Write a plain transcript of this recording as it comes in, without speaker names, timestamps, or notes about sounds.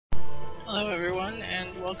Hello everyone,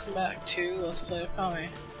 and welcome back to Let's Play Okami.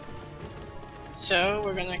 So,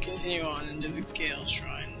 we're gonna continue on into the Gale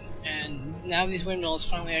Shrine, and now these windmills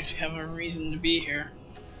finally actually have a reason to be here.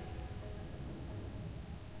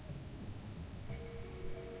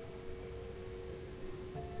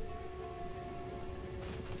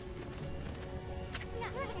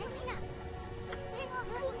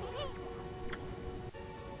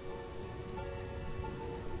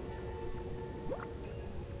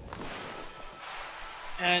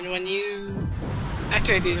 And when you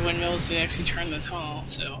activate these windmills, they actually turn the tunnel,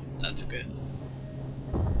 so that's good.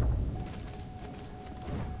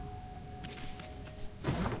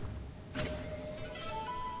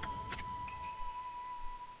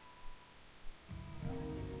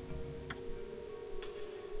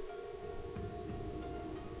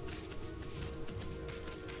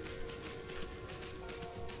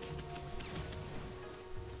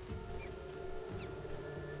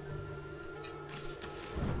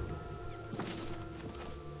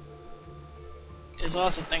 There's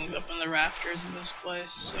lots of things up in the rafters of this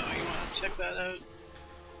place, so you want to check that out.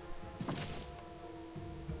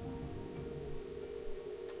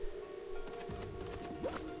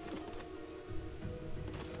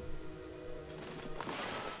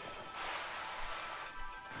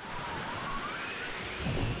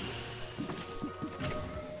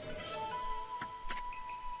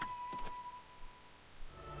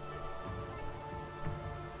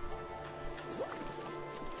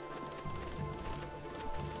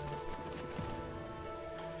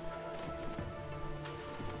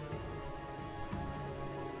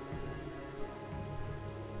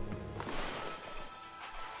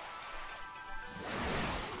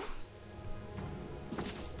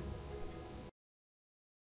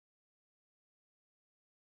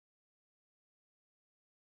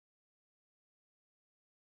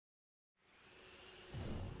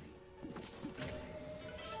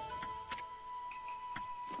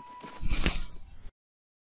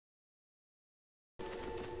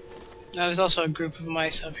 Now there's also a group of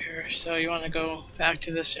mice up here, so you want to go back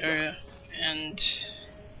to this area, and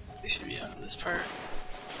they should be on this part.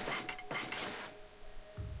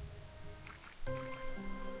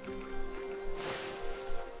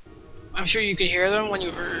 I'm sure you could hear them when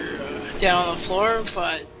you were down on the floor,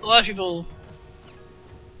 but a lot of people,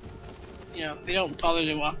 you know, they don't bother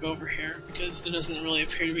to walk over here because there doesn't really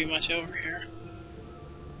appear to be much over here.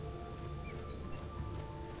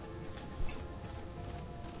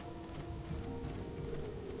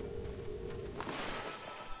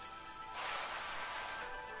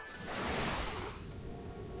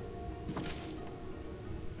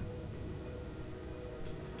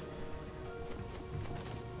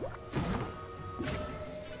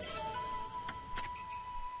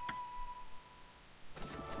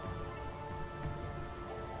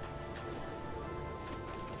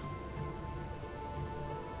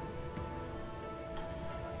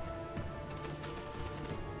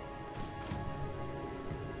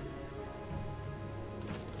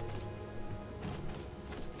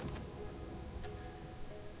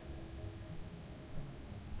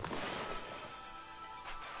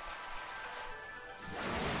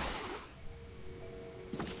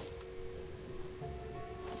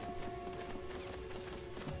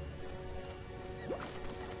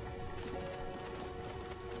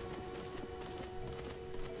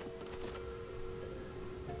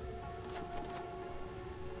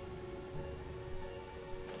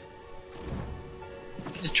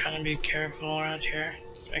 Just trying to be careful around here,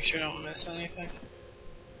 just make sure you don't miss anything.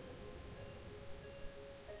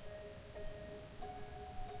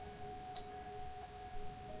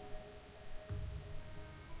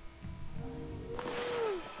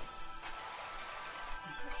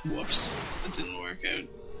 Whoops, that didn't work out.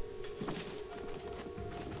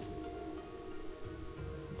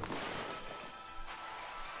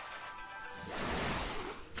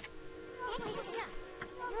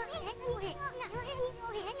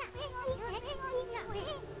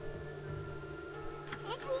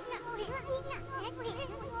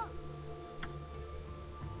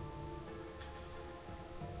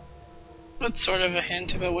 That's sort of a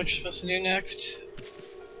hint about what you're supposed to do next.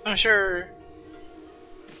 I'm sure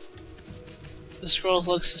the scrolls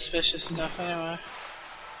look suspicious enough anyway.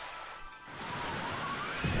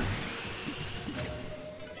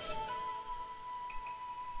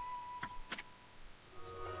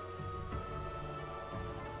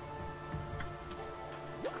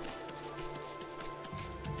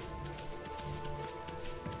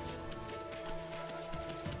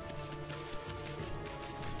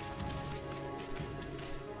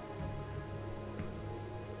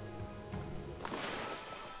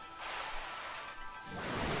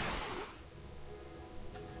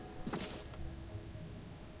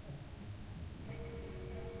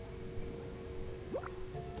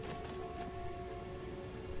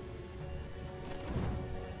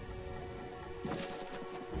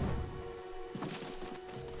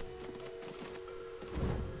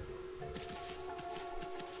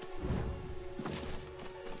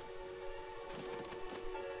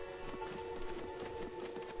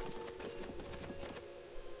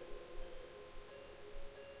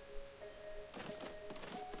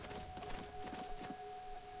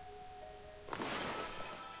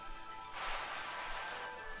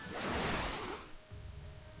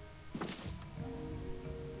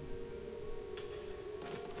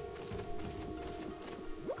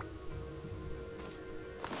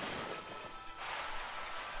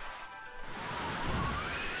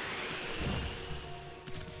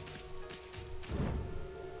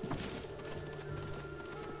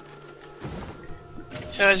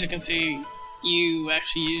 So as you can see, you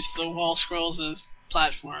actually use the wall scrolls as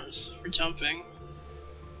platforms for jumping.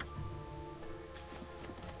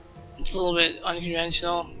 It's a little bit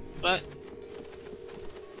unconventional, but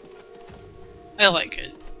I like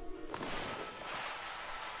it.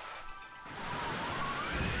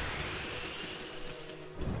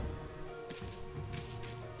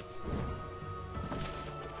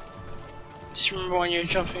 Just remember when you're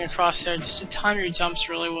jumping across there, just to time your jumps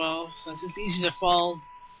really well, since it's easy to fall.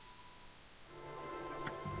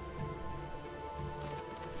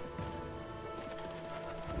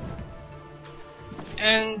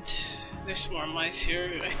 And there's some more mice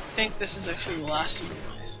here. I think this is actually the last of the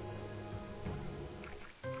mice.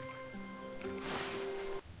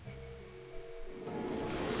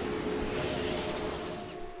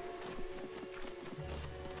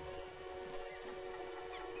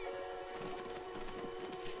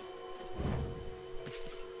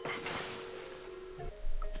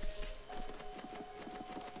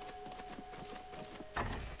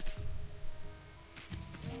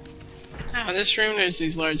 Now in this room there's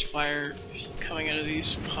these large fires coming out of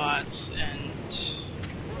these pots, and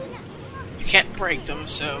you can't break them,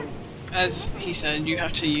 so as he said, you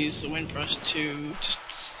have to use the wind brush to just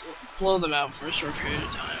blow them out for a short period of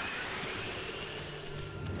time.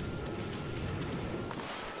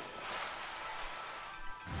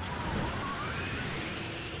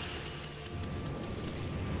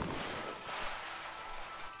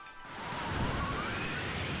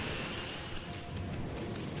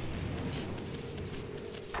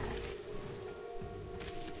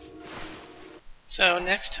 So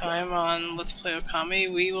next time on Let's Play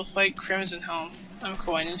Okami, we will fight Crimson Helm. I'm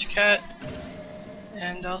Kawaii Ninja Cat,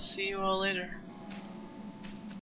 and I'll see you all later.